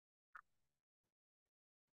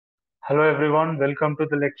Hello everyone, welcome to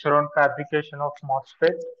the lecture on fabrication of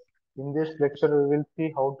MOSFET. In this lecture, we will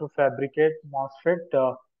see how to fabricate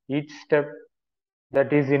MOSFET, each step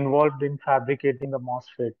that is involved in fabricating the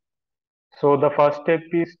MOSFET. So uh, the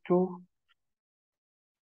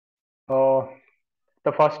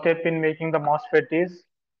first step in making the MOSFET is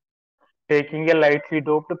taking a lightly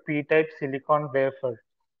doped P-type silicon wafer.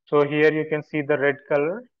 So here you can see the red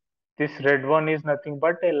color. This red one is nothing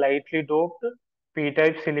but a lightly doped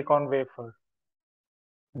P-type silicon wafer.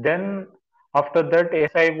 Then after that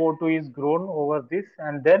SiO2 is grown over this,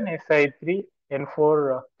 and then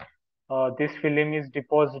Si3N4, this film is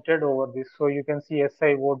deposited over this. So you can see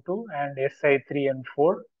SiO2 and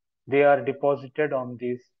Si3N4, they are deposited on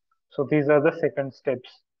this. So these are the second step.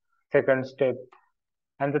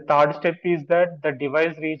 And the third step is that the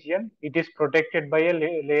device region, it is protected by a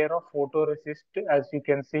layer of photoresist. As you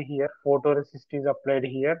can see here, photoresist is applied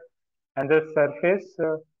here, and then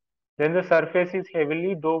the surface is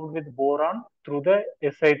heavily doped with boron through the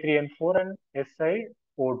Si3N4 and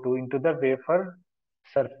SiO2 into the wafer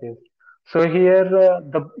surface. So here,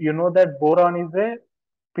 you know that boron is a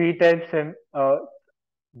p-type.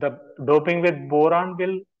 The doping with boron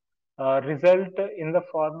will result in the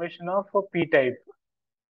formation of a p-type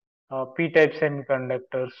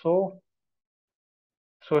semiconductor. So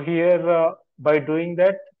here, by doing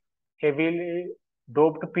that, heavily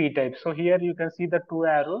doped p-type. So here you can see the two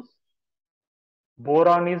arrows.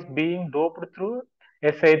 Boron is being doped through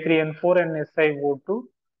Si3N4 and SiO2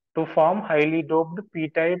 to form highly doped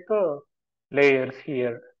p-type layers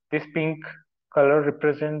here. This pink color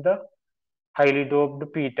represents the highly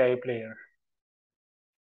doped p-type layer.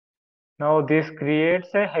 Now this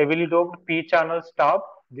creates a heavily doped p-channel stop.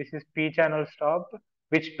 This is p-channel stop,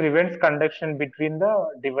 which prevents conduction between the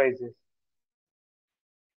devices.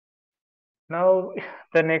 Now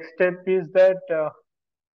the next step is that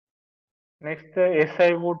next the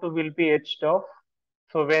SiO2 will be etched off.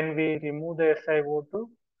 So when we remove the SiO2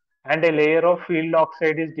 and a layer of field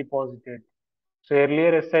oxide is deposited. So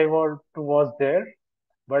earlier SiO2 was there,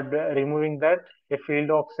 but removing that, a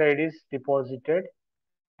field oxide is deposited,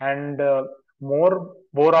 and more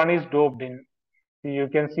boron is doped in. You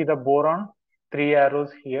can see the boron, three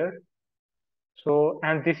arrows here. So,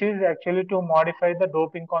 and this is actually to modify the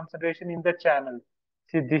doping concentration in the channel.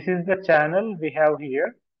 See, this is the channel we have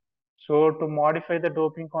here. So to modify the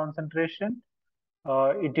doping concentration,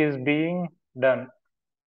 it is being done.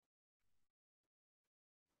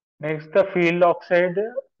 Next, the field oxide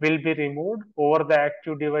will be removed over the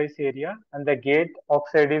active device area, and the gate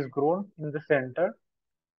oxide is grown in the center.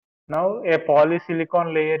 Now a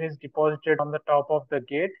polysilicon layer is deposited on the top of the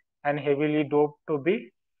gate and heavily doped to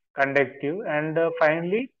be conductive. And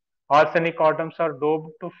finally, arsenic atoms are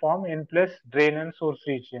doped to form N plus drain and source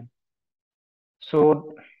region.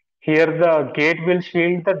 So here the gate will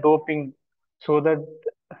shield the doping so that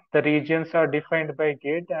the regions are defined by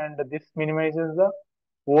gate, and this minimizes the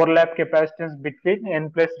overlap capacitance between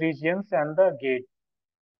N plus regions and the gate.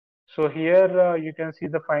 So here you can see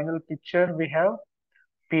the final picture. We have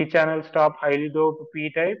P channel stop highly doped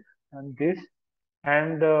P type and this,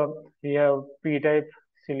 and we have P type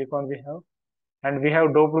silicon we have, and we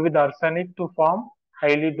have doped with arsenic to form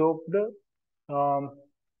highly doped um,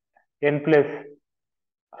 N plus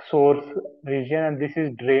source region, and this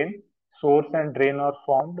is drain. Source and drain are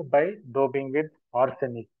formed by doping with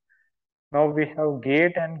arsenic. Now we have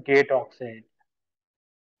gate and gate oxide.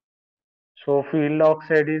 So field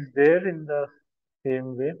oxide is there in the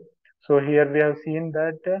same way. So here we have seen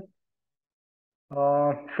that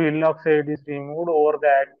field oxide is removed over the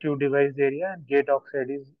active device area and gate oxide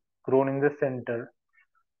is grown in the center.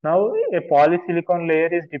 Now a polysilicon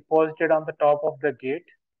layer is deposited on the top of the gate.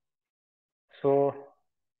 So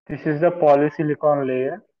this is the polysilicon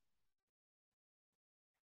layer,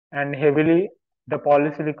 and the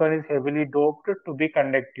polysilicon is heavily doped to be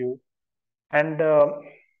conductive. And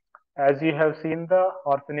as you have seen, the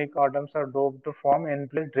arsenic atoms are doped to form N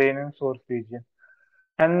plus drain and source region.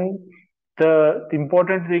 And the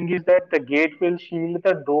important thing is that the gate will shield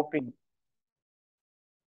the doping.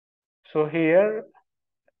 So here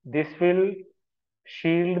this will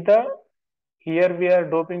shield the, here we are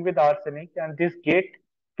doping with arsenic, and this gate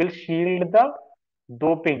will shield the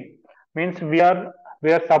doping. Means we are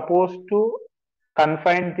supposed to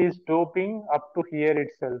confine this doping up to here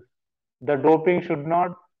itself. The doping should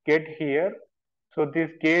not get here. So this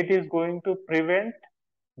gate is going to prevent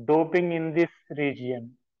doping in this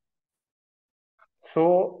region.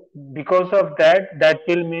 So because of that, that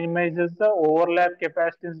will minimizes the overlap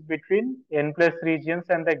capacitance between N plus regions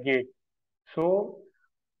and the gate. So,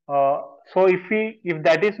 so if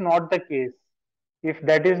that is not the case, If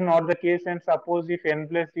that is not the case, and suppose if N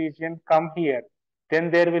plus region come here,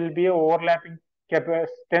 then there will be a overlapping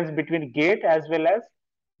capacitance between gate as well as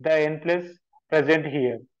the N plus present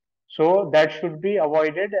here. So that should be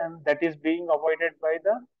avoided, and that is being avoided by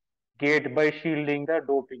the gate by shielding the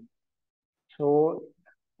doping. So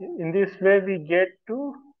in this way we get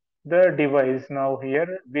to the device. Now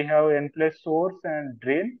here we have N plus source and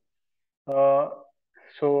drain. Uh,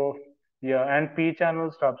 so yeah, and P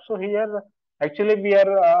channel stuff. So here actually we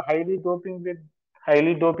are highly doping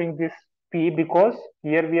this P, because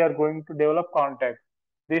here we are going to develop contact.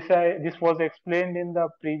 This was explained in the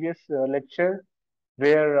previous lecture,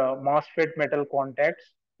 where MOSFET metal contacts.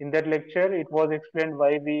 In that lecture, it was explained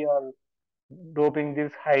why we are doping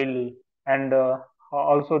this highly, and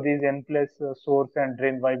also these N plus source and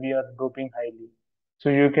drain, why we are doping highly. So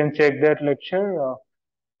you can check that lecture.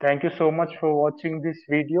 Thank you so much for watching this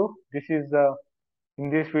video. In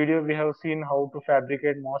this video we have seen how to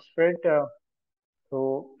fabricate MOSFET.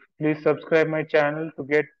 So please subscribe my channel to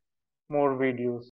get more videos.